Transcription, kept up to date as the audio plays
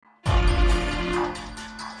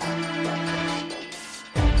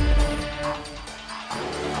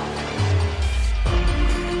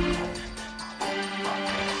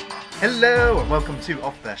Hello and welcome to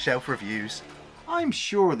Off the Shelf Reviews. I'm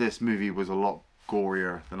sure this movie was a lot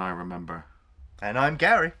gorier than I remember. And I'm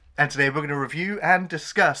Gary. And today we're going to review and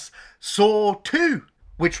discuss Saw 2,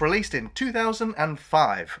 which released in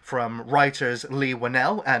 2005 from writers Leigh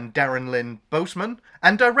Whannell and Darren Lynn Bousman,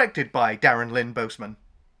 and directed by Darren Lynn Bousman.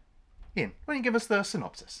 Ian, why don't you give us the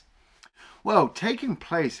synopsis? Well, taking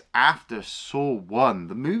place after Saw 1,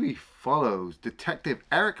 the movie follows Detective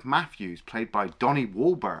Eric Matthews, played by Donnie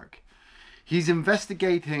Wahlberg. He's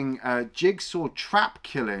investigating a Jigsaw trap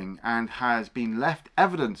killing and has been left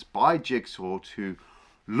evidence by Jigsaw to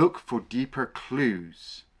look for deeper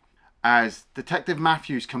clues. As Detective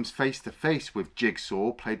Matthews comes face to face with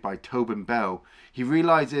Jigsaw, played by Tobin Bell, he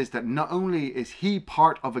realizes that not only is he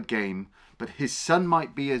part of a game, but his son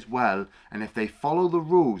might be as well, and if they follow the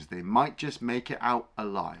rules, they might just make it out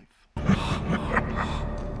alive.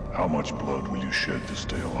 How much blood will you shed to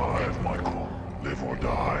stay alive, Michael? Live or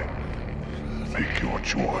die? Make your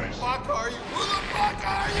choice.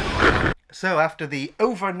 So after the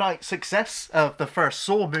overnight success of the first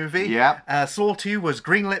Saw movie, Saw 2 was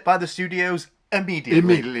greenlit by the studios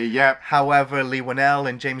immediately. However, Leigh Whannell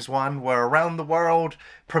and James Wan were around the world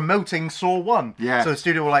promoting Saw 1. Yeah. So the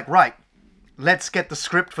studio were like, right, let's get the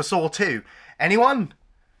script for Saw 2. Anyone?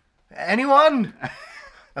 Meanwhile,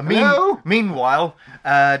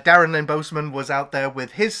 Darren Lynn Bousman was out there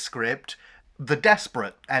with his script, The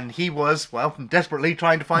Desperate, and he was, desperately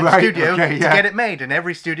trying to find a studio to get it made. And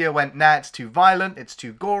every studio went, nah, it's too violent, it's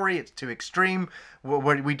too gory, it's too extreme,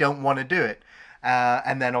 we don't want to do it.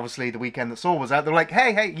 And then obviously the weekend that Saw was out, they're like,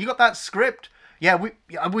 hey, you got that script? Yeah,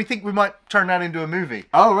 we think we might turn that into a movie.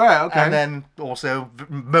 Oh, right, okay. And then also,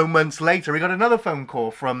 moments later, we got another phone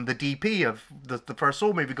call from the DP of the first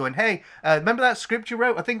Saw movie going, hey, remember that script you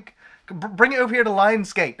wrote? I think, bring it over here to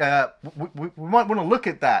Lionsgate. We might want to look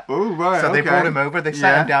at that. Oh, right, So they okay. brought him over, they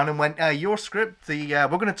sat him down and went, your script, we're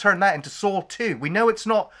going to turn that into Saw 2. We know it's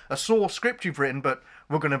not a Saw script you've written, but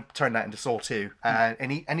we're going to turn that into Saw 2.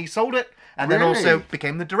 And he sold it, and then also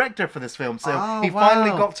became the director for this film. So he finally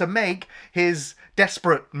got to make his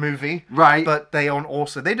Desperate movie. Right. But they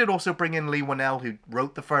did also bring in Leigh Whannell, who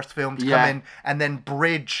wrote the first film, to come in and then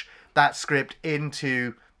bridge that script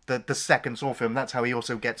into the second Saw film. That's how he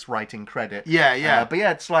also gets writing credit. Yeah. But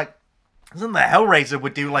yeah, it's like something that Hellraiser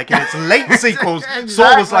would do, like in its late sequels. Exactly.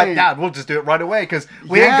 Saw was like, Dad, we'll just do it right away because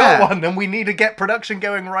we ain't got one and we need to get production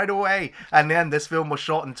going right away. And then this film was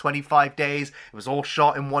shot in 25 days. It was all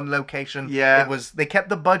shot in one location. Yeah. They kept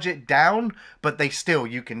the budget down, but they still,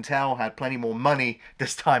 you can tell, had plenty more money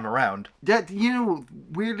this time around. That,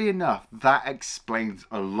 weirdly enough, that explains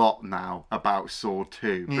a lot now about Saw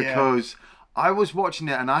 2. Because I was watching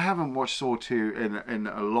it, and I haven't watched Saw 2 in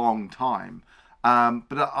a long time.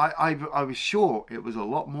 But I was sure it was a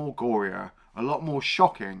lot more gorier, a lot more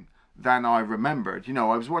shocking than I remembered.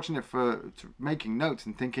 I was watching it making notes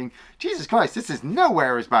and thinking, Jesus Christ, this is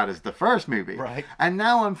nowhere as bad as the first movie. Right. And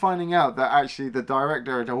now I'm finding out that actually the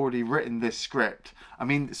director had already written this script. I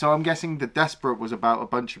mean, so I'm guessing The Desperate was about a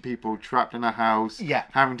bunch of people trapped in a house,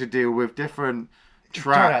 having to deal with different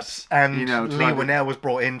traps. And Leigh Whannell was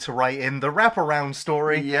brought in to write in the wraparound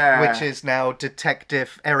story, which is now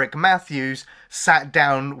Detective Eric Matthews sat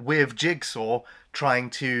down with Jigsaw trying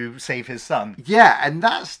to save his son. Yeah, and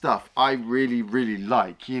that stuff I really, really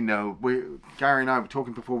like. Gary and I were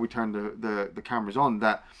talking before we turned the cameras on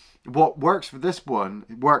that what works for this one,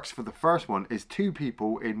 works for the first one, is two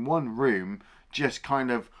people in one room just kind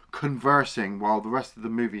of conversing while the rest of the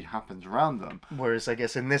movie happens around them. Whereas I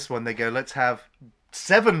guess in this one they go, let's have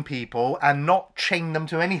 7 people and not chain them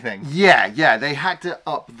to anything. Yeah, they had to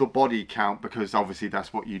up the body count because obviously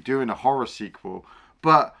that's what you do in a horror sequel.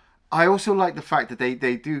 But I also like the fact that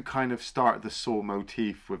they do kind of start the Saw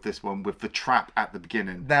motif with this one, with the trap at the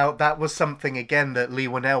beginning. Now, that was something, again, that Leigh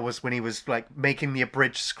Whannell was, when he was like making the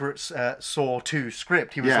abridged Saw 2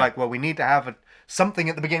 script, he was like, well, we need to have something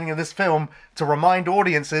at the beginning of this film to remind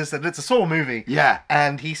audiences that it's a Saw movie. Yeah.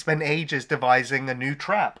 And he spent ages devising a new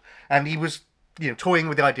trap. And he was toying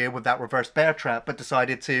with the idea with that reverse bear trap, but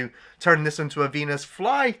decided to turn this into a Venus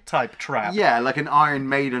fly type trap. Yeah, like an Iron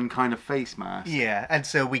Maiden kind of face mask. Yeah, and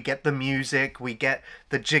so we get the music, we get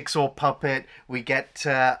the Jigsaw puppet, we get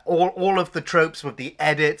all of the tropes with the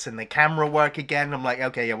edits and the camera work again. I'm like,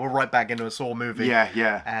 okay, yeah, we're right back into a Saw movie.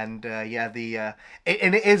 Yeah. And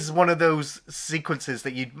and it is one of those sequences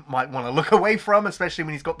that you might want to look away from, especially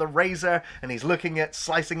when he's got the razor and he's looking at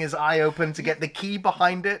slicing his eye open to get the key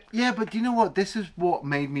behind it. Yeah, but do you know what? This is what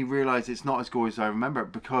made me realise it's not as gory as I remember,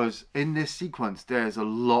 because in this sequence there's a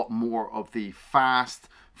lot more of the fast,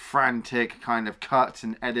 frantic kind of cuts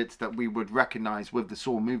and edits that we would recognise with the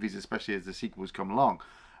Saw movies, especially as the sequels come along.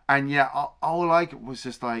 And yeah, all I was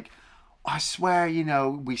just like, I swear,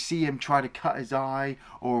 we see him try to cut his eye,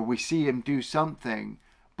 or we see him do something,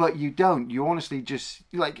 but you don't. You honestly just,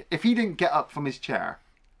 like, if he didn't get up from his chair,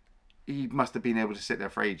 he must have been able to sit there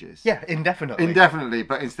for ages. Yeah, indefinitely. Indefinitely,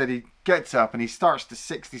 but instead he gets up and he starts the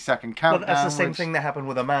 60-second countdown. Well, that's the same thing that happened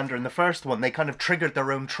with Amanda in the first one. They kind of triggered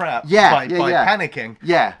their own trap by panicking.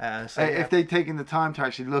 Yeah. If they'd taken the time to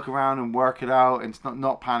actually look around and work it out, and it's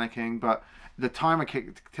not panicking, but the timer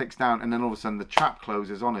ticks down, and then all of a sudden the trap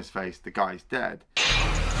closes on his face, the guy's dead.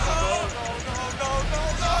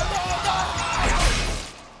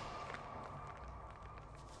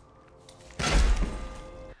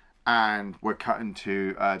 And we're cutting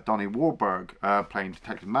to Donnie Wahlberg playing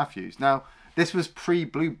Detective Matthews. Now, this was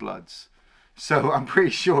pre-Blue Bloods, so I'm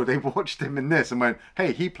pretty sure they watched him in this and went,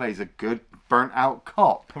 hey, he plays a good burnt-out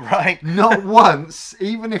cop. Right. Not once,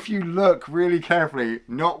 even if you look really carefully,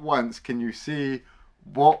 not once can you see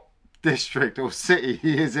what district or city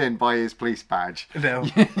he is in by his police badge. No.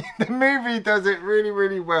 The movie does it really,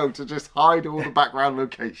 really well to just hide all the background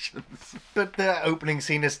locations. But the opening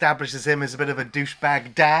scene establishes him as a bit of a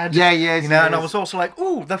douchebag dad. Yeah, he is. And I was also like,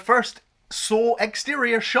 ooh, the first Saw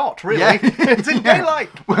exterior shot, really. Yeah. It's in daylight.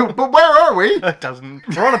 But where are we? It doesn't.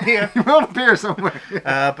 We're on a pier. We're on a pier somewhere.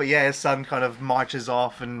 But yeah, his son kind of marches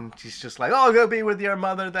off, and he's just like, "Oh, go be with your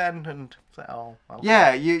mother then." And it's like, oh, okay.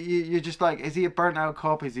 Yeah, you're just like, is he a burnt out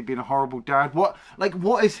cop? Is he being a horrible dad? What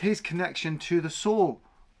is his connection to the Saw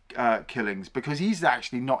killings? Because he's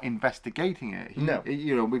actually not investigating it. No.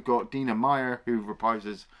 We've got Dina Meyer, who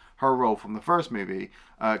reprises her role from the first movie.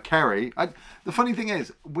 Kerry. The funny thing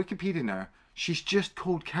is, Wikipedia now, she's just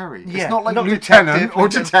called Kerry. Yeah, it's not like lieutenant or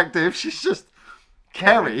detective. She's just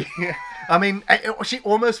Kerry. Yeah. I mean, she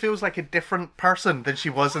almost feels like a different person than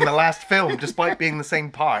she was in the last film, despite being the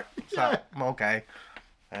same part. So, okay.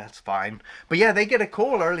 That's fine. But yeah, they get a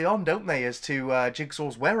call early on, don't they, as to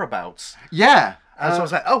Jigsaw's whereabouts. Yeah. And so I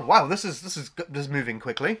was like, oh, wow, this is moving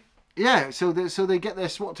quickly. Yeah, so they get their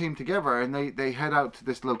SWAT team together and they head out to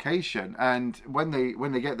this location, and when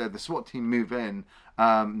they get there, the SWAT team move in.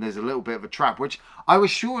 There's a little bit of a trap, which I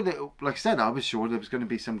was sure that, like I said, I was sure there was going to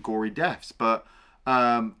be some gory deaths, but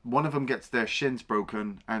one of them gets their shins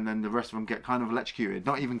broken, and then the rest of them get kind of electrocuted,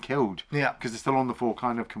 not even killed. Yeah, because they're still on the floor,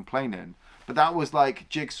 kind of complaining. But that was like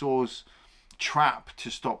Jigsaw's trap to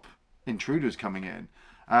stop intruders coming in.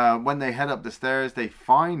 When they head up the stairs, they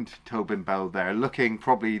find Tobin Bell there, looking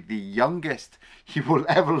probably the youngest he will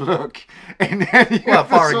ever look in any well, of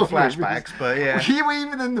the barring flashbacks, movies. But yeah.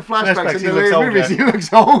 Even in the flashbacks in the later movies, he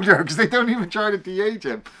looks older because they don't even try to de-age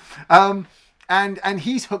him. And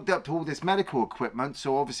he's hooked up to all this medical equipment,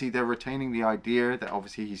 so obviously they're retaining the idea that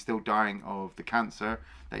obviously he's still dying of the cancer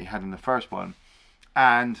that he had in the first one.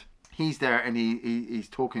 And he's there and he's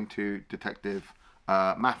talking to Detective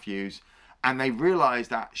Matthews. And they realise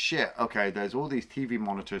that, shit, okay, there's all these TV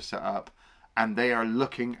monitors set up, and they are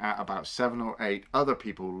looking at about 7 or 8 other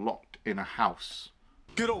people locked in a house.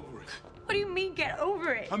 Get over it. What do you mean, get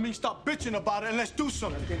over it? I mean, stop bitching about it and let's do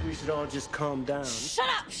something. I think we should all just calm down. Shut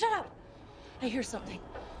up. I hear something.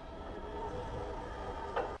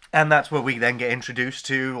 And that's where we then get introduced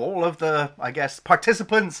to all of the, I guess,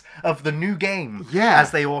 participants of the new game. Yeah. As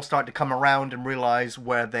they all start to come around and realise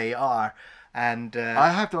where they are. And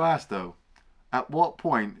I have to ask, though, at what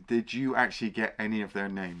point did you actually get any of their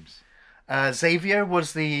names? Xavier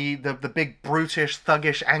was the big, brutish,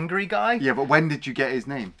 thuggish, angry guy. Yeah, but when did you get his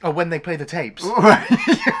name? Oh, when they play the tapes.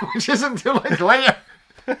 Which isn't until like later.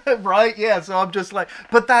 Right, yeah, so I'm just like,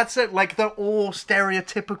 but that's it, like, they're all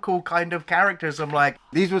stereotypical kind of characters. I'm like,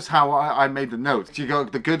 these was how I made the notes. You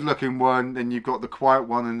got the good looking one, then you've got the quiet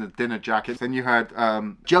one in the dinner jacket, then you had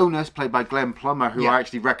Jonas, played by Glenn Plummer, who I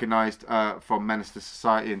actually recognised from Menace to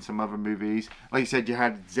Society and some other movies. Like you said, you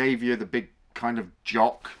had Xavier, the big kind of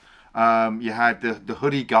jock. You had the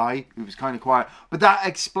hoodie guy, who was kind of quiet. But that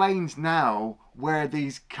explains now where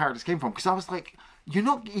these characters came from, because I was like, you're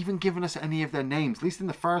not even giving us any of their names. At least in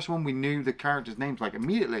the first one, we knew the characters' names like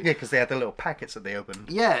immediately. Yeah, because they had the little packets that they opened.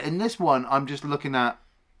 Yeah, in this one, I'm just looking at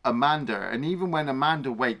Amanda, and even when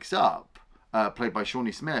Amanda wakes up, played by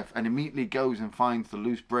Shawnee Smith, and immediately goes and finds the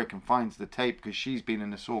loose brick and finds the tape because she's been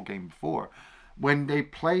in a Saw game before. When they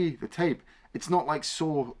play the tape, it's not like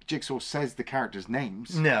Jigsaw says the characters'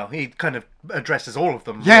 names. No, he kind of addresses all of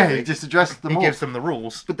them. Yeah, really. he just addresses them all. He gives them the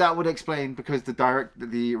rules. But that would explain because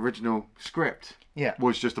the original script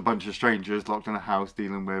was just a bunch of strangers locked in a house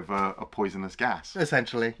dealing with a poisonous gas.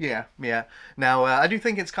 Essentially, yeah. Now, I do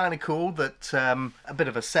think it's kind of cool that a bit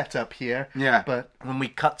of a setup here. Yeah. But when we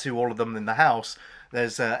cut to all of them in the house,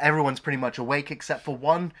 There's everyone's pretty much awake except for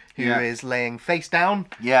one who Yeah. is laying face down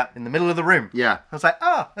Yeah. in the middle of the room. Yeah. I was like,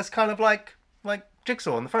 that's kind of like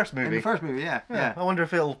Jigsaw in the first movie. In the first movie, yeah. I wonder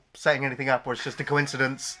if it'll setting anything up or it's just a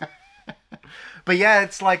coincidence. But yeah,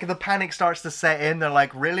 it's like the panic starts to set in. They're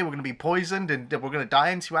like, really? We're going to be poisoned and we're going to die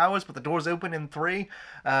in 2 hours, but the door's open in 3.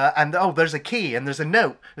 And there's a key and there's a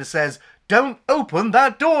note that says, don't open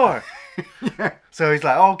that door. So he's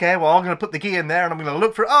like, okay, well, I'm going to put the key in there and I'm going to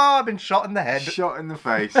look for, I've been shot in the head. Shot in the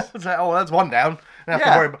face. It's like, that's one down. I have to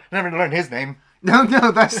worry about, never learn his name. No,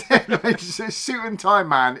 that's it. Like, Suit and Tie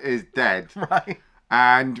Man is dead. Right.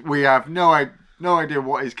 And we have no idea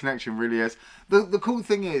what his connection really is. The cool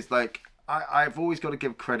thing is, like, I've always got to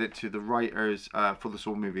give credit to the writers for the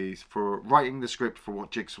Saw movies for writing the script for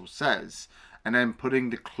what Jigsaw says and then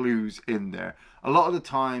putting the clues in there. A lot of the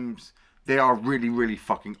times they are really, really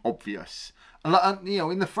fucking obvious. In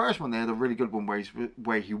the first one they had a really good one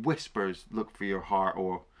where he whispers, "Look for your heart,"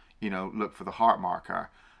 or look for the heart marker.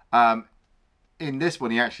 In this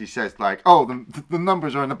one, he actually says like, "Oh, the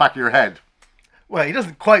numbers are in the back of your head." Well, he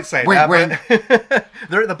doesn't quite say Wink, that, wink. but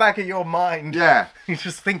they're at the back of your mind. Yeah. You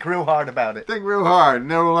just think real hard about it. Think real hard.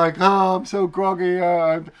 And they were like, "Oh, I'm so groggy."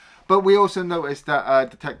 But we also noticed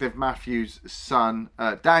that Detective Matthews' son,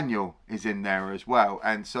 Daniel, is in there as well.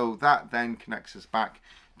 And so that then connects us back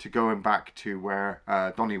to going back to where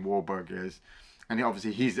Donnie Wahlberg is. And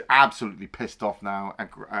he's absolutely pissed off now,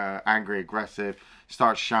 angry, aggressive,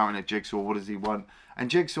 starts shouting at Jigsaw, what does he want? And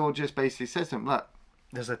Jigsaw just basically says to him, look,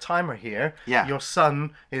 there's a timer here. Yeah. Your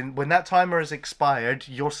son, when that timer is expired,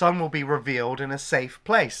 your son will be revealed in a safe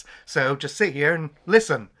place. So just sit here and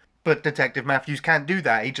listen. But Detective Matthews can't do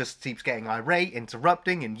that. He just keeps getting irate,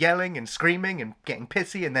 interrupting and yelling and screaming and getting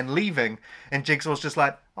pissy and then leaving. And Jigsaw's just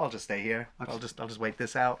like, I'll just stay here. I'll just wait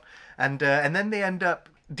this out. And then they end up.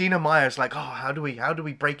 Dina Meyer's like, how do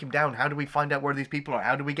we break him down? How do we find out where these people are?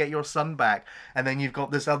 How do we get your son back? And then you've got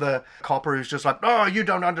this other copper who's just like, you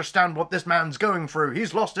don't understand what this man's going through.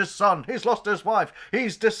 He's lost his son. He's lost his wife.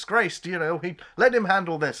 He's disgraced. Let him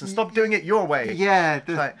handle this and stop doing it your way. Yeah.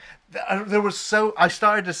 I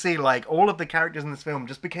started to see like all of the characters in this film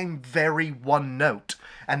just became very one note.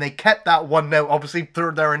 And they kept that one note obviously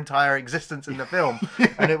through their entire existence in the film.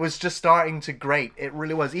 And it was just starting to grate. It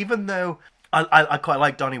really was. Even though I quite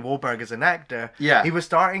like Donnie Wahlberg as an actor. Yeah. He was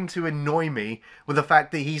starting to annoy me with the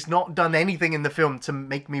fact that he's not done anything in the film to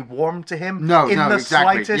make me warm to him. Exactly.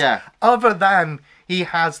 Slightest. Yeah. Other than he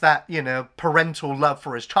has that, parental love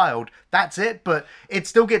for his child. That's it. But it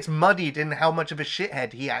still gets muddied in how much of a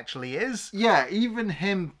shithead he actually is. Yeah, even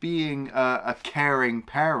him being a caring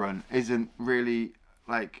parent isn't really,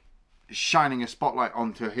 like, shining a spotlight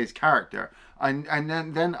onto his character. And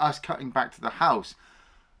then us cutting back to the house.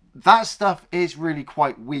 That stuff is really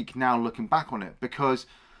quite weak now looking back on it, because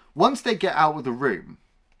once they get out of the room,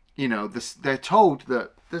 they're told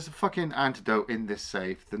that there's a fucking antidote in this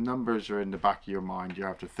safe. The numbers are in the back of your mind. You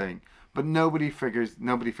have to think, but nobody figures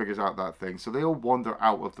out that thing. So they all wander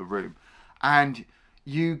out of the room, and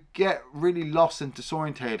you get really lost and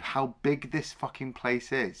disorientated how big this fucking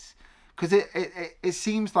place is, because it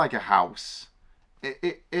seems like a house.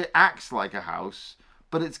 It acts like a house.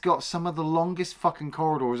 But it's got some of the longest fucking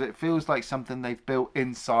corridors. It feels like something they've built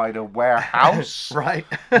inside a warehouse. Right.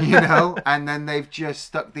 And then they've just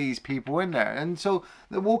stuck these people in there. And so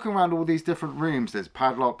they're walking around all these different rooms. There's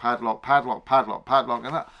padlock. And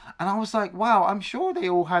I was like, wow, I'm sure they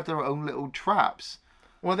all had their own little traps.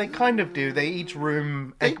 Well, they kind of do. Each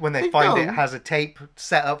room, when they don't. it, has a tape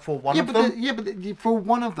set up for one of them. But for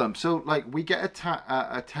one of them. So, like, we get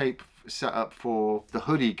a tape set up for the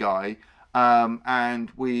hoodie guy. And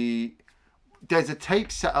there's a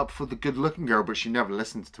tape set up for the good-looking girl, but she never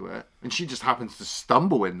listens to it, and she just happens to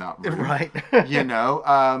stumble in that room, right?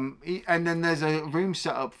 And then there's a room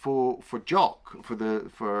set up for Jock,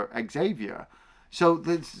 for Xavier. So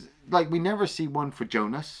there's we never see one for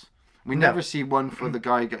Jonas. We never see one for the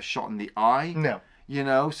guy who gets shot in the eye.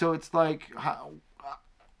 No. So it's like how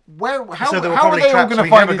there were are probably they all traps going to we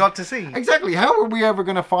find never got to see. Exactly. How are we ever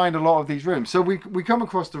going to find a lot of these rooms? So we come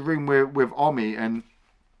across the room with Omi, and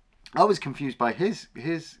I was confused by his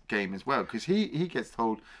game as well, because he gets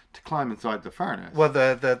told to climb inside the furnace. Well,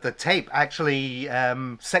 the tape actually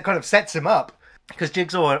kind of sets him up. Because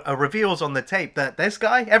Jigsaw reveals on the tape that this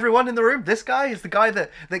guy, everyone in the room, this guy is the guy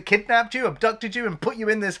that kidnapped you, abducted you, and put you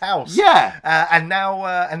in this house. Yeah. And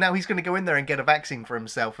now he's going to go in there and get a vaccine for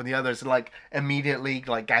himself. And the others like immediately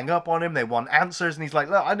like gang up on him. They want answers, and he's like,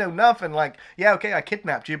 "Look, I know nothing." Like, yeah, okay, I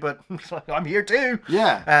kidnapped you, but I'm here too.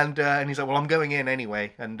 Yeah. And he's like, "Well, I'm going in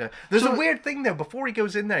anyway." And there's a weird thing though. Before he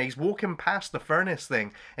goes in there, he's walking past the furnace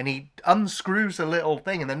thing, and he unscrews a little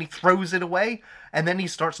thing, and then he throws it away. And then he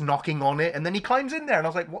starts knocking on it, and then he climbs in there, and I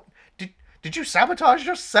was like, "What? Did you sabotage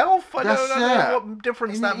yourself?" I don't know what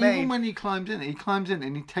difference that made. Even when he climbs in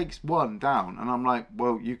and he takes one down, and I'm like,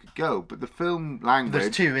 "Well, you could go," but the film language.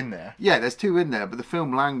 There's two in there. Yeah, there's two in there, but the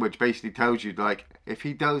film language basically tells you like if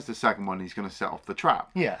he does the second one, he's going to set off the trap.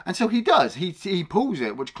 Yeah. And so he does. He pulls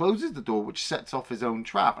it, which closes the door, which sets off his own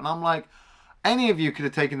trap, and I'm like. Any of you could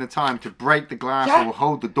have taken the time to break the glass or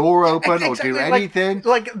hold the door open or do anything.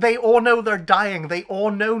 Like, they all know they're dying. They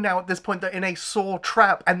all know now at this point they're in a Saw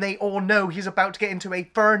trap. And they all know he's about to get into a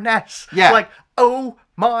furnace. Yeah. Like, oh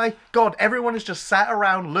my God. Everyone is just sat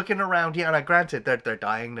around, looking around. Yeah, now granted, they're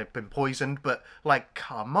dying. They've been poisoned. But, like,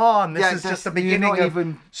 come on. This is just the beginning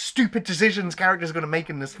of stupid decisions characters are going to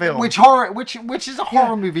make in this film. Which is a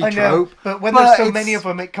horror movie trope. But when there's so many of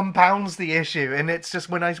them, it compounds the issue. And it's just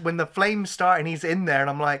when the flames start and he's in there, and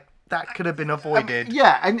I'm like, that could have been avoided.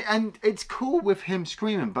 Yeah, and it's cool with him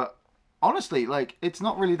screaming, but honestly, like, it's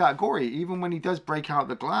not really that gory. Even when he does break out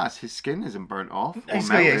the glass, his skin isn't burnt off.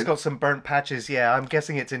 He's got some burnt patches, yeah. I'm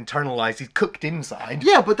guessing it's internalized. He's cooked inside.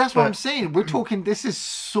 Yeah, but that's what I'm saying. We're talking, this is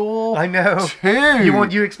Saw I know. 2.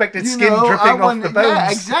 You expected skin dripping off the bones.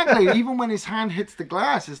 Yeah, exactly. Even when his hand hits the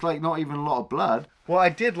glass, it's like not even a lot of blood. What I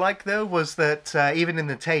did like, though, was that even in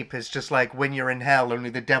the tape, it's just like, when you're in hell,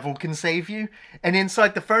 only the devil can save you. And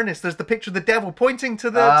inside the furnace, there's the picture of the devil pointing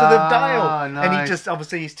to the dial. Nice. And he just,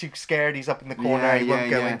 obviously, he's too scared. He's up in the corner. He won't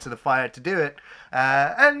go into the fire to do it.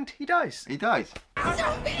 And he dies. He dies.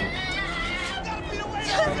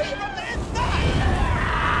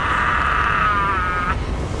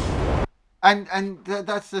 And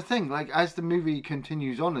that's the thing. Like, as the movie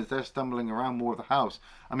continues on, as they're stumbling around more of the house,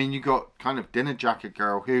 I mean, you got kind of Dinner Jacket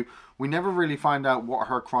Girl, who we never really find out what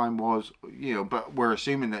her crime was, but we're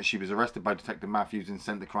assuming that she was arrested by Detective Matthews and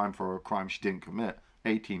sent the crime for a crime she didn't commit,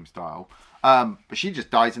 A-Team style. But she just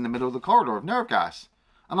dies in the middle of the corridor of nerve gas.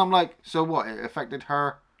 And I'm like, so what? It affected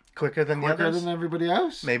her quicker than everybody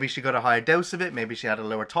else? Maybe she got a higher dose of it. Maybe she had a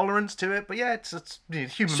lower tolerance to it. But yeah, it's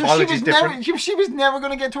human biology is different. She was never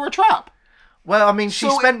going to get to her trap. Well, I mean, she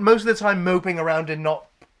spent most of the time moping around and not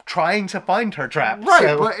trying to find her trap. Right,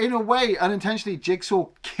 so. But in a way, unintentionally, Jigsaw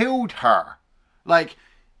killed her. Like,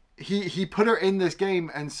 he put her in this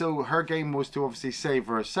game, and so her game was to obviously save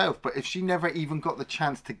herself. But if she never even got the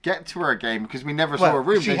chance to get to her game, because we never saw her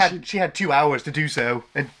room... She had 2 hours to do so,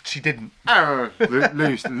 and she didn't.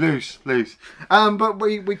 Loose. But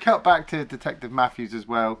we cut back to Detective Matthews as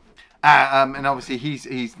well. And obviously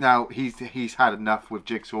he's had enough with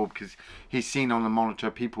Jigsaw because he's seen on the monitor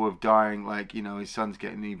people are dying, like, his son's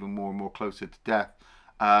getting even more and more closer to death.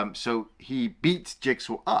 So he beats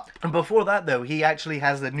Jigsaw up. And before that, though, he actually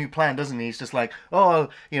has the new plan, doesn't he? He's just like,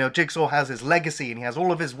 Jigsaw has his legacy and he has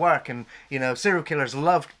all of his work, and, serial killers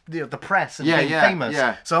love the press and being famous.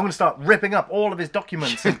 Yeah. So I'm going to start ripping up all of his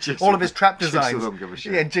documents and all of his trap designs. Jigsaw don't give a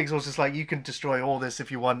shit. Yeah, and Jigsaw's just like, you can destroy all this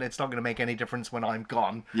if you want. It's not going to make any difference when I'm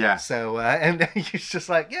gone. Yeah. So, and he's just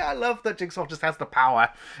like, yeah, I love that Jigsaw just has the power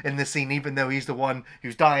in this scene, even though he's the one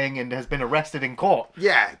who's dying and has been arrested in court.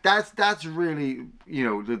 Yeah, that's really,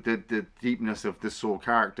 the deepness of the Saw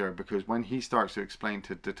character, because when he starts to explain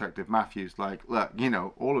to Detective Matthews, like, look,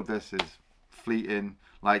 all of this is fleeting,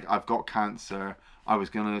 like, I've got cancer, I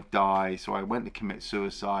was gonna die, so I went to commit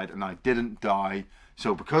suicide and I didn't die,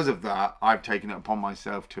 so because of that I've taken it upon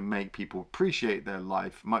myself to make people appreciate their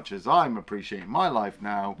life much as I'm appreciating my life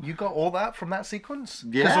now. You got all that from that sequence?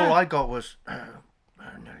 Yeah. Because all I got was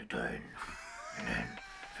I'm nearly dying, and then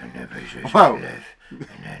I'm never appreciate Wow. life, and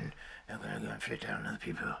then I'm gonna go and flit down other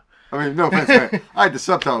people. I mean, no offense, mate. I had the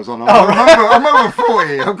subtitles on. I'm over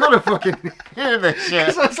 40. I've got to fucking hear this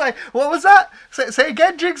shit. So it's like, what was that? Say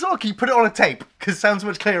again, Jigsaw? Can you put it on a tape? Because it sounds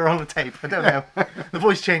much clearer on a tape. I don't know. The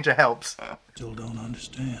voice changer helps. Still don't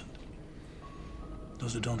understand.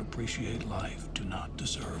 Those who don't appreciate life do not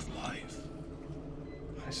deserve life.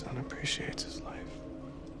 My son appreciates his life.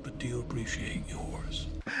 but do you appreciate yours?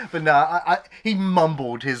 But no, he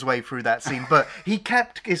mumbled his way through that scene, but he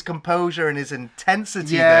kept his composure and his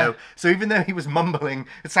intensity though. So even though he was mumbling,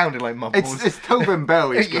 it sounded like mumbles. It's Tobin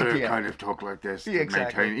Bell. He's going to kind of talk like this. Yeah,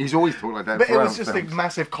 exactly. He's always talked like that. But it was just a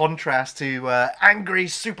massive contrast to angry,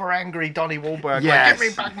 super angry Donnie Wahlberg. Yes. Like,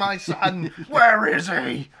 give me back my son. Where is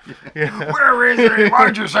he? Where is he?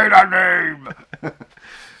 Why'd you say that name?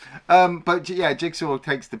 But yeah, Jigsaw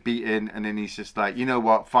takes the beating, and then he's just like, you know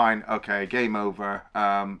what? Fine, okay, game over.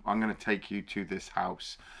 I'm going to take you to this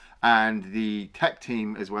house. And the tech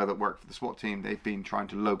team as well that work for the SWAT team, they've been trying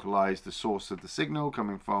to localize the source of the signal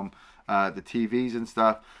coming from the TVs and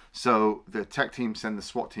stuff. So the tech team send the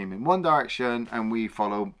SWAT team in one direction, and we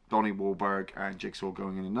follow Donnie Wahlberg and Jigsaw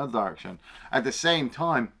going in another direction. At the same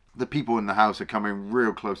time, the people in the house are coming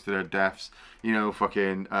real close to their deaths. You know,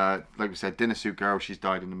 fucking, like we said, Dinner Suit Girl, she's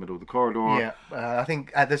died in the middle of the corridor. Yeah, I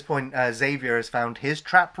think at this point, Xavier has found his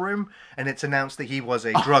trap room, and it's announced that he was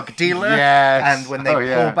a drug dealer. Yes. And when they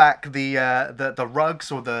pull back the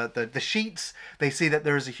rugs or the sheets, they see that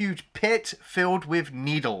there is a huge pit filled with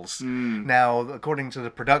needles. Now, according to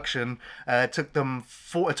the production, it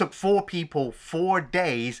took 4 people 4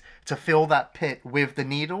 days to fill that pit with the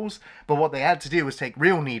needles. But what they had to do was take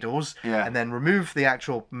real needles and then remove the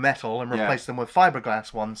actual metal and replace them with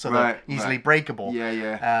fiberglass ones, so they're easily breakable.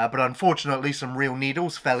 But unfortunately, some real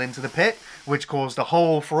needles fell into the pit, which caused a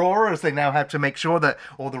whole furore, as they now have to make sure that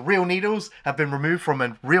all the real needles have been removed from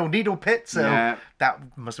a real needle pit. So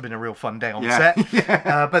that must have been a real fun day on set.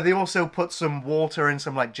 But they also put some water and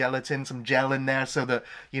some like gelatin, some gel in there, so that,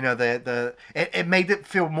 you know, it made it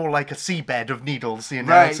feel more like a seabed of needles, you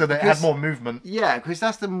know, so that it had more movement. Yeah, because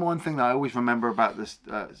that's the one thing that I always remember about this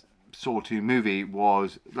Saw 2 movie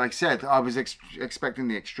was, like I said, I was expecting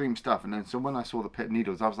the extreme stuff, and then so when I saw the pit of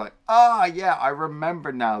needles, I was like, yeah, I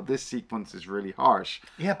remember now. This sequence is really harsh.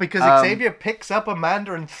 Yeah, because Xavier picks up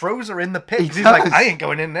Amanda and throws her in the pit. He's like, I ain't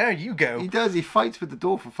going in there, you go. He does. He fights with the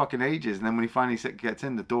door for fucking ages, and then when he finally gets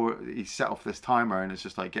in the door, he set off this timer, and it's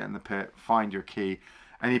just like, get in the pit, find your key.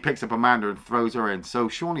 And he picks up Amanda and throws her in. So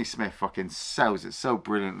Shawnee Smith fucking sells it so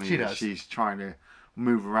brilliantly. She does. She's trying to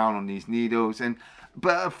move around on these needles.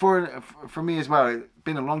 But for me as well, it's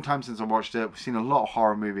been a long time since I watched it. We've seen a lot of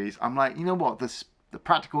horror movies. I'm like, you know what? The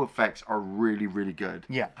practical effects are really, really good.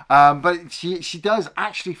 Yeah. But she does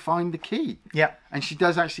actually find the key. Yeah. And she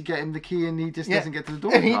does actually get him the key, and he just doesn't get to the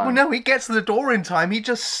door and in time. No, he gets to the door in time. He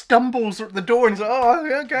just stumbles at the door and says,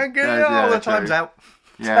 I can't get it. All the time's out.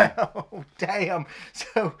 Yeah. Oh, damn.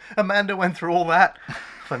 So Amanda went through all that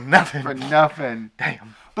for nothing. For nothing.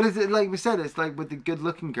 Damn. But it's like we said, it's like with the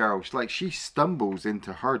good-looking girl. She stumbles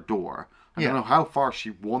into her door. I don't know how far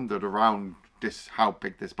she wandered around how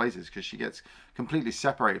big this place is, because she gets completely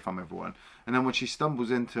separated from everyone. And then when she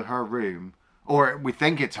stumbles into her room, or we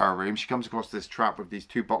think it's her room, she comes across this trap with these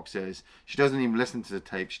 2 boxes. She doesn't even listen to the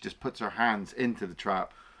tape. She just puts her hands into the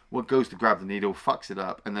trap. What goes to grab the needle, fucks it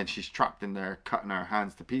up, and then she's trapped in there, cutting her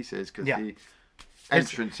hands to pieces because the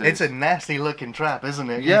entrance It's a nasty looking trap, isn't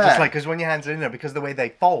it? Yeah. You're just like, because when your hands are in there, because the way they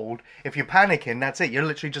fold, if you're panicking, that's it. You're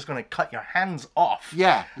literally just going to cut your hands off.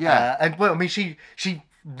 Yeah. And well, I mean, she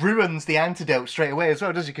ruins the antidote straight away as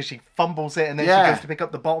well, doesn't she? Because she fumbles it and then she goes to pick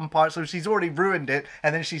up the bottom part, so she's already ruined it,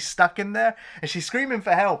 and then she's stuck in there and she's screaming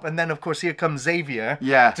for help. And then of course here comes Xavier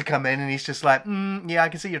to come in, and he's just like, I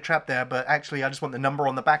can see you're trapped there, but actually I just want the number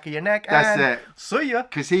on the back of your neck. That's it. See ya.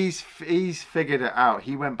 Because he's figured it out.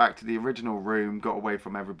 He went back to the original room, got away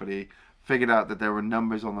from everybody, figured out that there were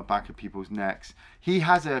numbers on the back of people's necks. He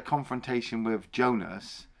has a confrontation with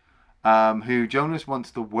Jonas, who Jonas wants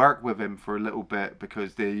to work with him for a little bit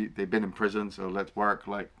because they've been in prison, so let's work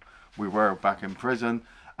like we were back in prison.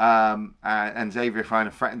 And Xavier kind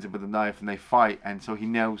of threatens him with a knife, and they fight, and so he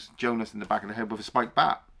nails Jonas in the back of the head with a spiked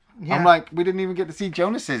bat. Yeah. I'm like, we didn't even get to see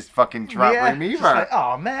Jonas's fucking trap room either. Like,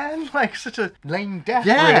 oh man, like such a lame death,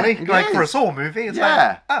 really. Like for a Saw movie, it's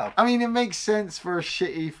like, oh. I mean, it makes sense for a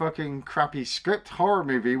shitty fucking crappy script horror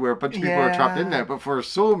movie where a bunch of people are trapped in there, but for a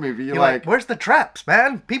Saw movie, you're like, where's the traps,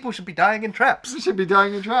 man? People should be dying in traps. They should be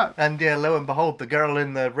dying in traps. And lo and behold, the girl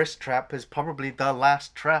in the wrist trap is probably the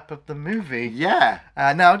last trap of the movie. Yeah.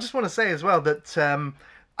 Now, I just want to say as well that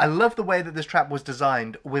I love the way that this trap was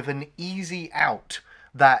designed with an easy out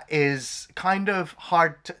that is kind of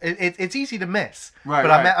hard to, it's easy to miss. Right, but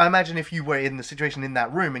right. I imagine if you were in the situation in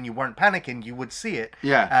that room and you weren't panicking, you would see it.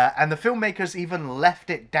 Yeah. And the filmmakers even left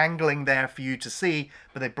it dangling there for you to see,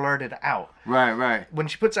 but they blurred it out. Right. When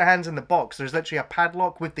she puts her hands in the box, there's literally a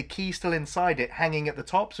padlock with the key still inside it, hanging at the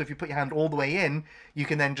top. So if you put your hand all the way in, you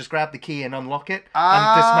can then just grab the key and unlock it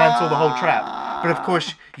and dismantle the whole trap. But of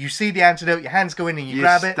course, you see the antidote, your hands go in and you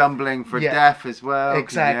grab it. You're stumbling for death as well.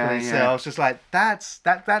 Exactly. So I was just like,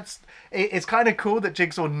 it's kind of cool that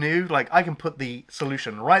Jigsaw knew, like, I can put the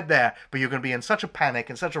solution right there, but you're going to be in such a panic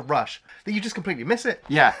and such a rush that you just completely miss it.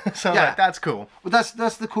 Yeah. So like, that's cool. Well,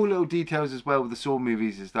 that's the cool little details as well with the Saw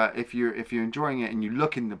movies, is that if you're enjoying it and you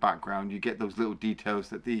look in the background, you get those little details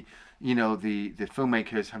that the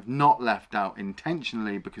filmmakers have not left out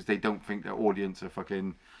intentionally because they don't think their audience are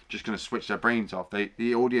fucking just going to switch their brains off.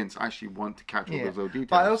 The audience actually want to catch all those little details.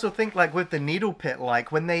 But I also think, like, with the needle pit,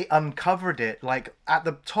 like, when they uncovered it, like, at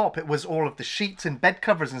the top, it was all of the sheets and bed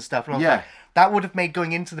covers and stuff. And I was like, that would have made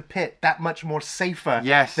going into the pit that much more safer.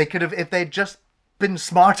 Yes. They could have, if they'd just been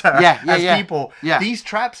smarter as people. Yeah. These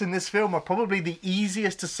traps in this film are probably the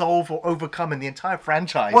easiest to solve or overcome in the entire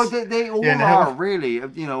franchise. Well, they all are, really.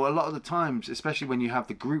 You know, a lot of the times, especially when you have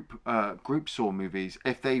the group Saw movies,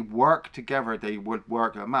 if they work together, they would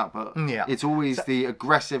work them out. But it's always the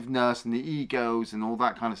aggressiveness and the egos and all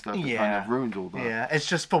that kind of stuff that kind of ruins all that. Yeah, it's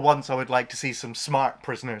just for once I would like to see some smart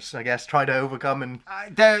prisoners, I guess, try to overcome and...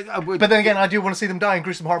 But then again, I do want to see them die in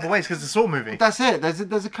gruesome, horrible ways because it's a Saw movie. That's it.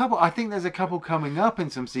 There's a couple. I think there's a couple coming up in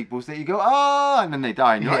some sequels that you go, and then they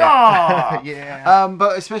die, and you're like,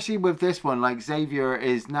 but especially with this one, like, Xavier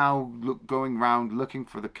is now going around looking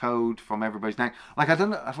for the code from everybody's neck. Like, I don't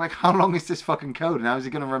know, like, how long is this fucking code, and how is he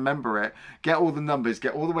going to remember it, get all the numbers,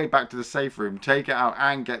 get all the way back to the safe room, take it out,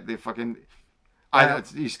 and get the fucking...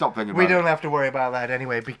 you stop thinking about it. We don't have to worry about that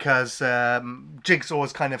anyway, because Jigsaw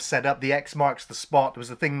has kind of set up the X marks the spot. It was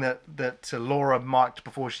the thing that Laura marked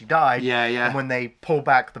before she died. Yeah. And when they pull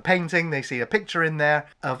back the painting, they see a picture in there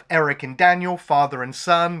of Eric and Daniel, father and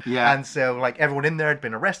son. Yeah. And so, like, everyone in there had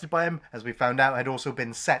been arrested by him, as we found out, had also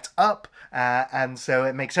been set up. And so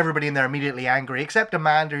it makes everybody in there immediately angry, except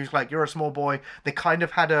Amanda, who's like, you're a small boy. They kind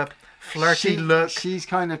of had a flirty look. She's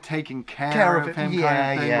kind of taking care of him,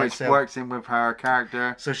 kind of thing, which works in with her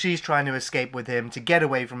character. So she's trying to escape with him to get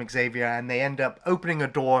away from Xavier, and they end up opening a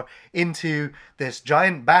door into this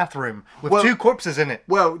giant bathroom with two corpses in it.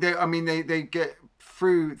 Well, they get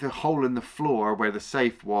through the hole in the floor where the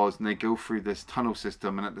safe was, and they go through this tunnel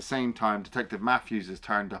system, and at the same time, Detective Matthews has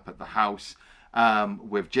turned up at the house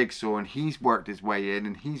with Jigsaw, and he's worked his way in,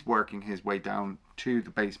 and he's working his way down to the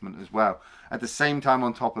basement as well. At the same time,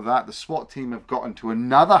 on top of that, the SWAT team have gotten to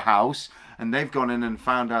another house, and they've gone in and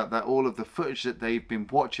found out that all of the footage that they've been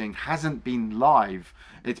watching hasn't been live.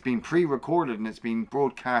 It's been pre-recorded and it's been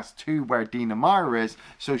broadcast to where Dina Meyer is.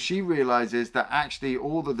 So she realizes that actually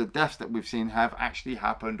all of the deaths that we've seen have actually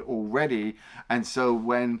happened already. And so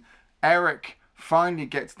when Eric finally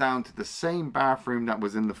gets down to the same bathroom that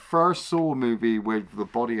was in the first Saw movie with the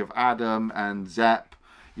body of Adam and Zepp,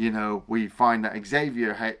 you know, we find that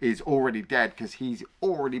Xavier is already dead because he's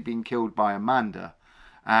already been killed by Amanda.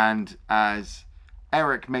 And as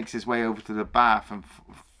Eric makes his way over to the bath and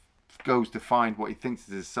goes to find what he thinks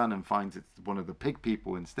is his son and finds it's one of the pig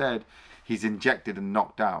people instead, he's injected and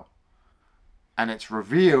knocked out. And it's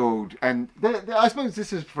revealed, and I suppose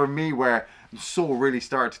this is for me where Saw really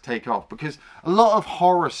started to take off, because a lot of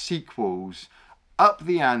horror sequels up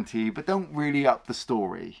the ante but don't really up the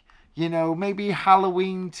story. You know, maybe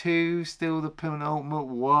Halloween 2, still the penultimate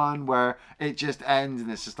one, where it just ends and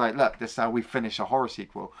it's just like, look, this is how we finish a horror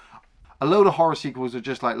sequel. A load of horror sequels are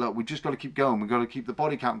just like, look, we just got to keep going. We've got to keep the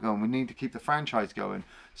body count going. We need to keep the franchise going.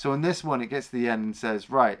 So in this one, it gets to the end and says,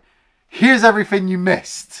 right, here's everything you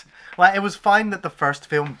missed. Like, it was fine that the first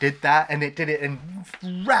film did that, and it did it in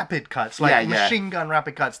rapid cuts, like machine gun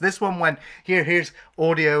rapid cuts. This one went, here's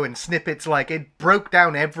audio and snippets, like, it broke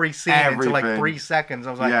down every scene into like 3 seconds.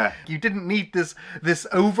 I was like, you didn't need this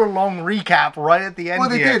overlong recap right at the end. Well,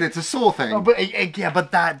 they did. It's a Saw thing. Oh, but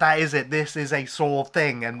but that is it. This is a Saw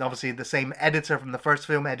thing, and obviously the same editor from the first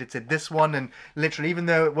film edited this one, and literally, even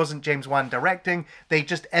though it wasn't James Wan directing, they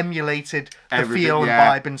just emulated the feel and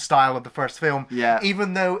vibe and style of the first film. Yeah.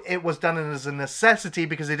 Even though it was done as a necessity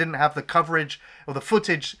because they didn't have the coverage or the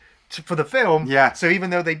footage for the film. Yeah. So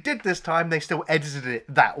even though they did this time, they still edited it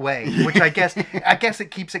that way, which I guess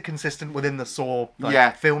it keeps it consistent within the Saw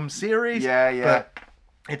film series. Yeah. But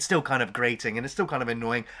it's still kind of grating and it's still kind of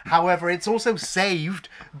annoying. However, it's also saved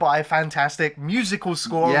by a fantastic musical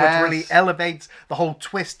score, which really elevates the whole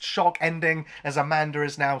twist shock ending as Amanda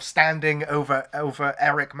is now standing over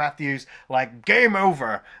Eric Matthews like game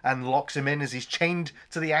over, and locks him in as he's chained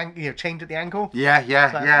to the chained at the ankle.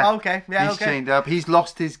 Yeah. Oh, okay. He's chained up. He's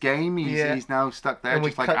lost his game. He's now stuck there,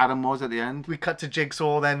 just like Adam was at the end. We cut to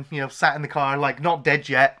Jigsaw then, sat in the car, like not dead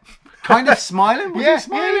yet. kind of smiling. Was he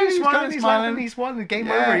smiling? He's He was smiling. kind of He's smiling. laughing. He's won.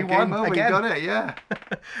 Game over. He won over. again. He got it. Yeah.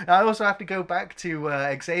 I also have to go back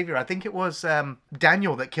to Xavier. I think it was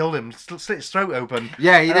Daniel that killed him, slit his throat open.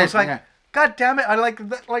 Yeah, he and did. I was like, yeah. God damn it! I like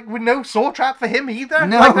with no saw trap for him either.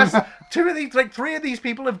 No. Like, three of these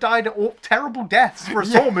people have died terrible deaths for a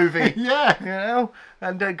Saw movie. Yeah. You know,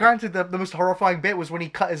 and granted, the most horrifying bit was when he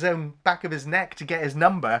cut his own back of his neck to get his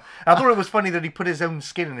number. I thought it was funny that he put his own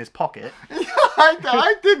skin in his pocket.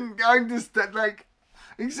 I didn't understand. Like,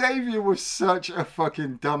 Xavier was such a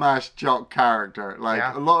fucking dumbass jock character. Like,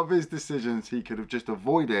 a lot of his decisions he could have just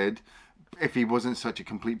avoided if he wasn't such a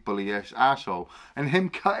complete bully-ish asshole. And him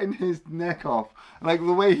cutting his neck off, like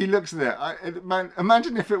the way he looks at it,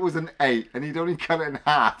 imagine if it was an 8 and he'd only cut it in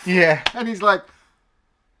half. Yeah. And he's like,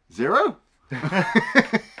 0?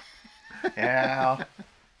 Yeah.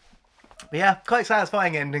 Yeah, quite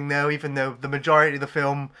satisfying ending though, even though the majority of the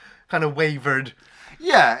film kind of wavered.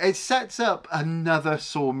 Yeah, it sets up another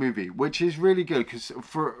Saw movie, which is really good because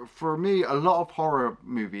for me, a lot of horror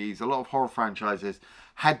movies, a lot of horror franchises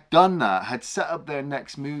had done that, had set up their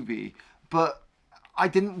next movie, but I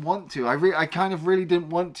didn't want to. I kind of really didn't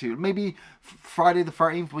want to. Maybe Friday the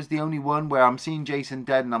 13th was the only one where I'm seeing Jason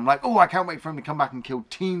dead and I'm like, oh, I can't wait for him to come back and kill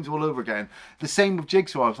teens all over again. The same with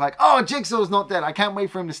Jigsaw. I was like, oh, Jigsaw's not dead. I can't wait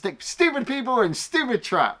for him to stick stupid people in stupid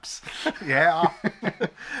traps. Yeah.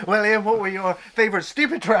 Well, Ian, what were your favourite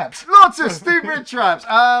stupid traps? Lots of stupid traps.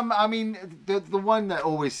 I mean, the one that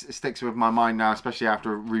always sticks with my mind now, especially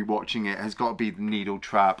after rewatching it, has got to be the needle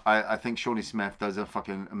trap. I think Shawnee Smith does a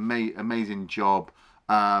fucking amazing job.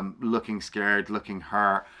 Looking scared, looking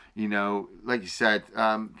hurt, you know, like you said,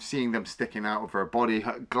 seeing them sticking out of her body,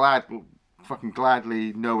 fucking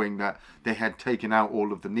gladly knowing that they had taken out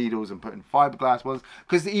all of the needles and put in fiberglass ones,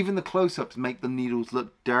 because even the close-ups make the needles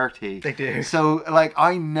look dirty. They do. So, like,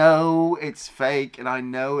 I know it's fake and I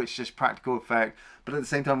know it's just practical effect, but at the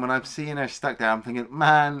same time, when I'm seeing her stuck there, I'm thinking,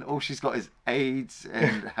 man, all she's got is AIDS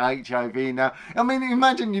and HIV now. I mean,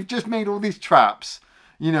 imagine you've just made all these traps.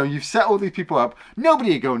 You know, you've set all these people up.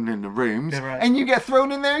 Nobody are going in the rooms, right. and you get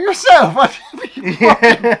thrown in there yourself. I'd be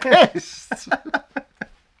fucking pissed.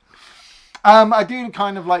 I do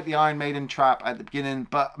kind of like the Iron Maiden trap at the beginning,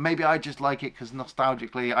 but maybe I just like it because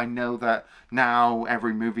nostalgically, I know that now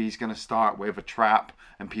every movie is going to start with a trap,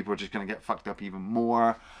 and people are just going to get fucked up even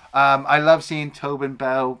more. I love seeing Tobin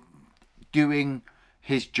Bell doing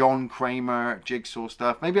his John Kramer Jigsaw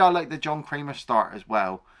stuff. Maybe I like the John Kramer start as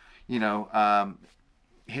well. You know,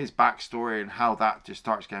 his backstory and how that just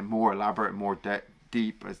starts getting more elaborate and more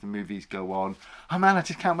deep as the movies go on. Oh man, I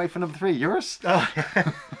just can't wait for number 3. Yours?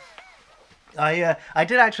 I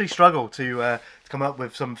did actually struggle to come up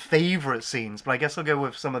with some favourite scenes, but I guess I'll go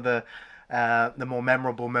with some of the more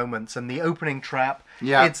memorable moments. And the opening trap,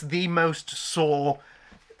 it's the most Saw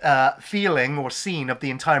feeling or scene of the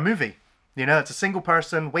entire movie. You know, it's a single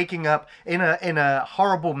person waking up in a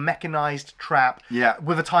horrible mechanized trap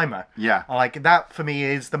with a timer. Yeah. Like, that for me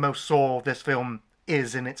is the most Saw this film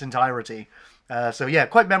is in its entirety. So yeah,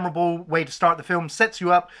 quite memorable way to start the film. Sets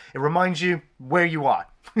you up. It reminds you where you are.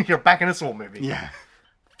 You're back in a Saw movie. Yeah.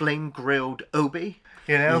 Flame-grilled Obi,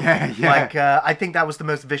 you know? Yeah. Like, I think that was the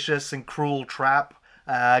most vicious and cruel trap.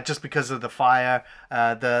 Just because of the fire,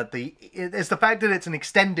 it's the fact that it's an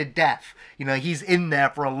extended death. You know, he's in there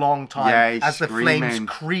for a long time as the flames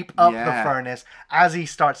creep up the furnace, as he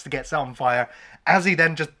starts to get set on fire, as he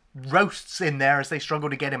then just roasts in there as they struggle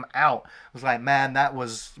to get him out. It was like, man, that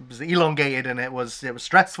was elongated and it was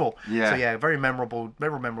stressful. Yeah. So yeah, very memorable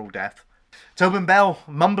death. Tobin Bell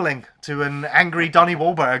mumbling to an angry Donnie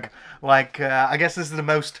Wahlberg. Like, I guess this is the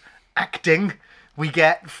most acting we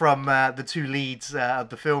get from the two leads of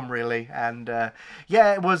the film, really. And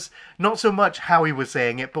yeah, it was not so much how he was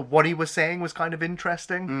saying it, but what he was saying was kind of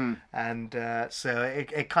interesting. And so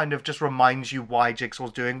it kind of just reminds you why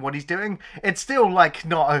Jigsaw's doing what he's doing. It's still like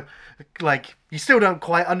you still don't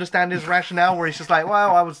quite understand his rationale, where he's just like,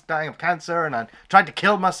 well, I was dying of cancer and I tried to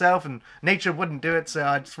kill myself and nature wouldn't do it, so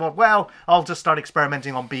I just thought, well, I'll just start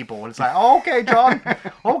experimenting on people. And it's like, oh, okay, John,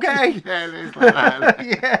 okay. Yeah, it is like that.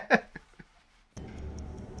 Yeah.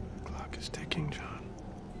 Is ticking, John.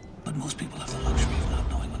 But most people have the luxury of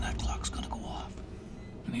not knowing when that clock's gonna go off.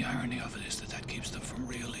 And the irony of it is that keeps them from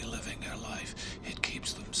really living their life. It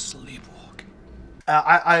keeps them sleepwalking.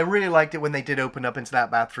 I really liked it when they did open up into that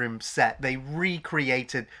bathroom set. They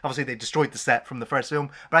recreated, obviously they destroyed the set from the first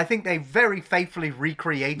film, but I think they very faithfully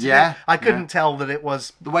recreated it. I couldn't tell that it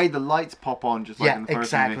was... The way the lights pop on, just like in the first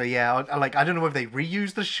exactly, movie. Like, I don't know if they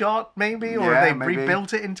reused the shot, maybe, or if they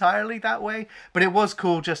rebuilt it entirely that way. But it was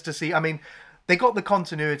cool just to see. I mean, they got the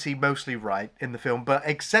continuity mostly right in the film, but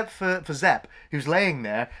except for Zepp, who's laying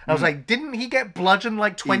there, I was like, didn't he get bludgeoned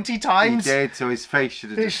like 20 times? He did, so his face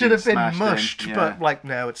should have It just should have been smashed mushed, in. Yeah. but like,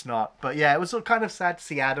 no, it's not. But yeah, it was kind of sad to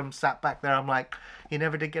see Adam sat back there. I'm like, he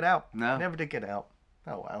never did get out. No. Never did get out.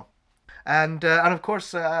 Oh, well. And of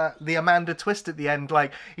course, the Amanda twist at the end,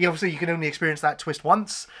 like, obviously you can only experience that twist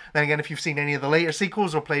once. Then again, if you've seen any of the later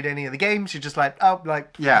sequels or played any of the games, you're just like, oh,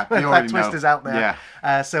 like, yeah, that twist is out there.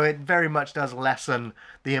 Yeah. So it very much does lessen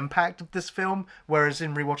the impact of this film. Whereas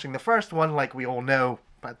in rewatching the first one, like we all know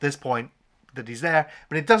at this point that he's there,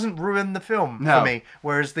 but it doesn't ruin the film for me.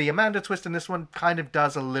 Whereas the Amanda twist in this one kind of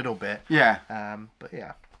does a little bit. Yeah. But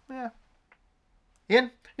yeah.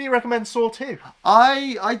 Ian? Do you recommend Saw 2?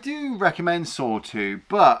 I do recommend Saw 2,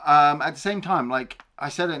 but at the same time, like I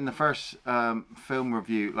said it in the first film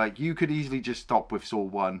review, like you could easily just stop with Saw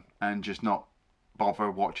 1 and just not bother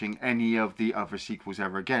watching any of the other sequels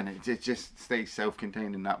ever again. It just stays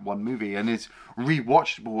self-contained in that one movie and is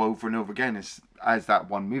rewatchable over and over again as that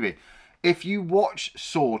one movie. If you watch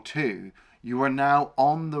Saw 2, you are now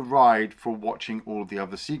on the ride for watching all the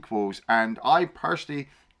other sequels, and I personally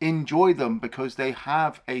enjoy them because they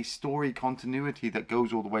have a story continuity that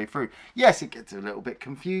goes all the way through. Yes, it gets a little bit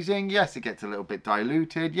confusing. Yes, it gets a little bit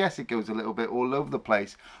diluted. Yes, it goes a little bit all over the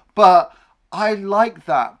place. But I like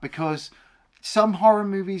that because some horror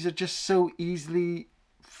movies are just so easily,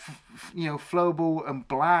 flowable and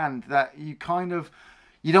bland that you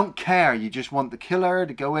don't care. You just want the killer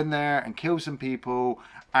to go in there and kill some people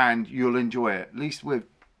and you'll enjoy it. At least with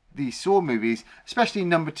these Saw movies, especially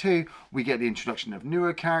number 2, we get the introduction of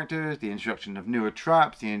newer characters, the introduction of newer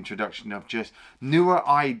traps, the introduction of just newer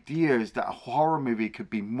ideas that a horror movie could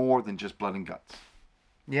be more than just blood and guts.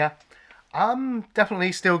 Yeah. I'm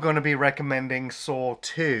definitely still going to be recommending Saw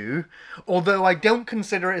 2, although I don't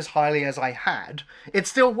consider it as highly as I had. It's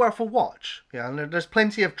still worth a watch. Yeah, there's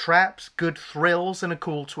plenty of traps, good thrills, and a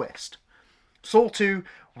cool twist. Saw 2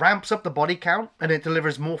 ramps up the body count and it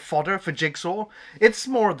delivers more fodder for Jigsaw. It's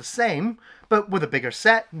more of the same, but with a bigger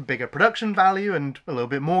set, bigger production value, and a little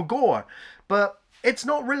bit more gore. But it's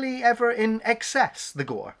not really ever in excess, the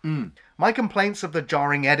gore. My complaints of the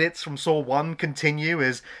jarring edits from Saw 1 continue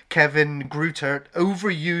as Kevin Greutert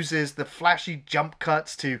overuses the flashy jump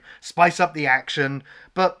cuts to spice up the action,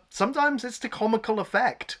 but sometimes it's to comical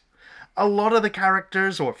effect. A lot of the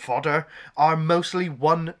characters, or fodder, are mostly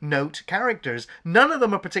one-note characters. None of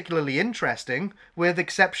them are particularly interesting, with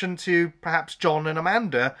exception to perhaps John and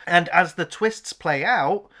Amanda. And as the twists play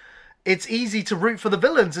out, it's easy to root for the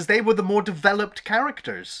villains as they were the more developed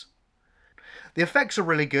characters. The effects are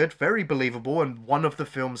really good, very believable, and one of the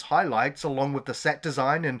film's highlights, along with the set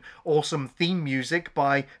design and awesome theme music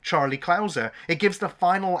by Charlie Clouser. It gives the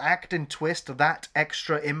final act and twist that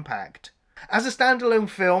extra impact. As a standalone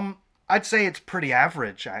film, I'd say it's pretty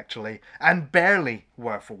average, actually, and barely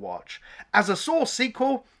worth a watch. As a Saw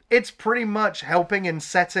sequel, it's pretty much helping in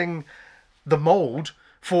setting the mold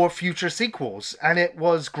for future sequels, and it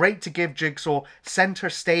was great to give Jigsaw center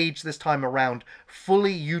stage this time around,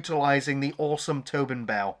 fully utilizing the awesome Tobin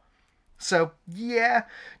Bell. So, yeah,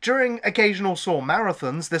 during occasional Saw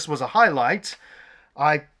marathons, this was a highlight.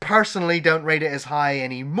 I personally don't rate it as high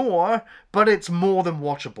anymore, but it's more than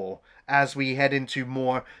watchable as we head into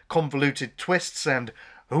more convoluted twists and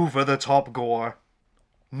over-the-top gore.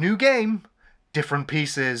 New game, different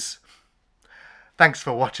pieces. Thanks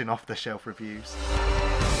for watching Off the Shelf Reviews.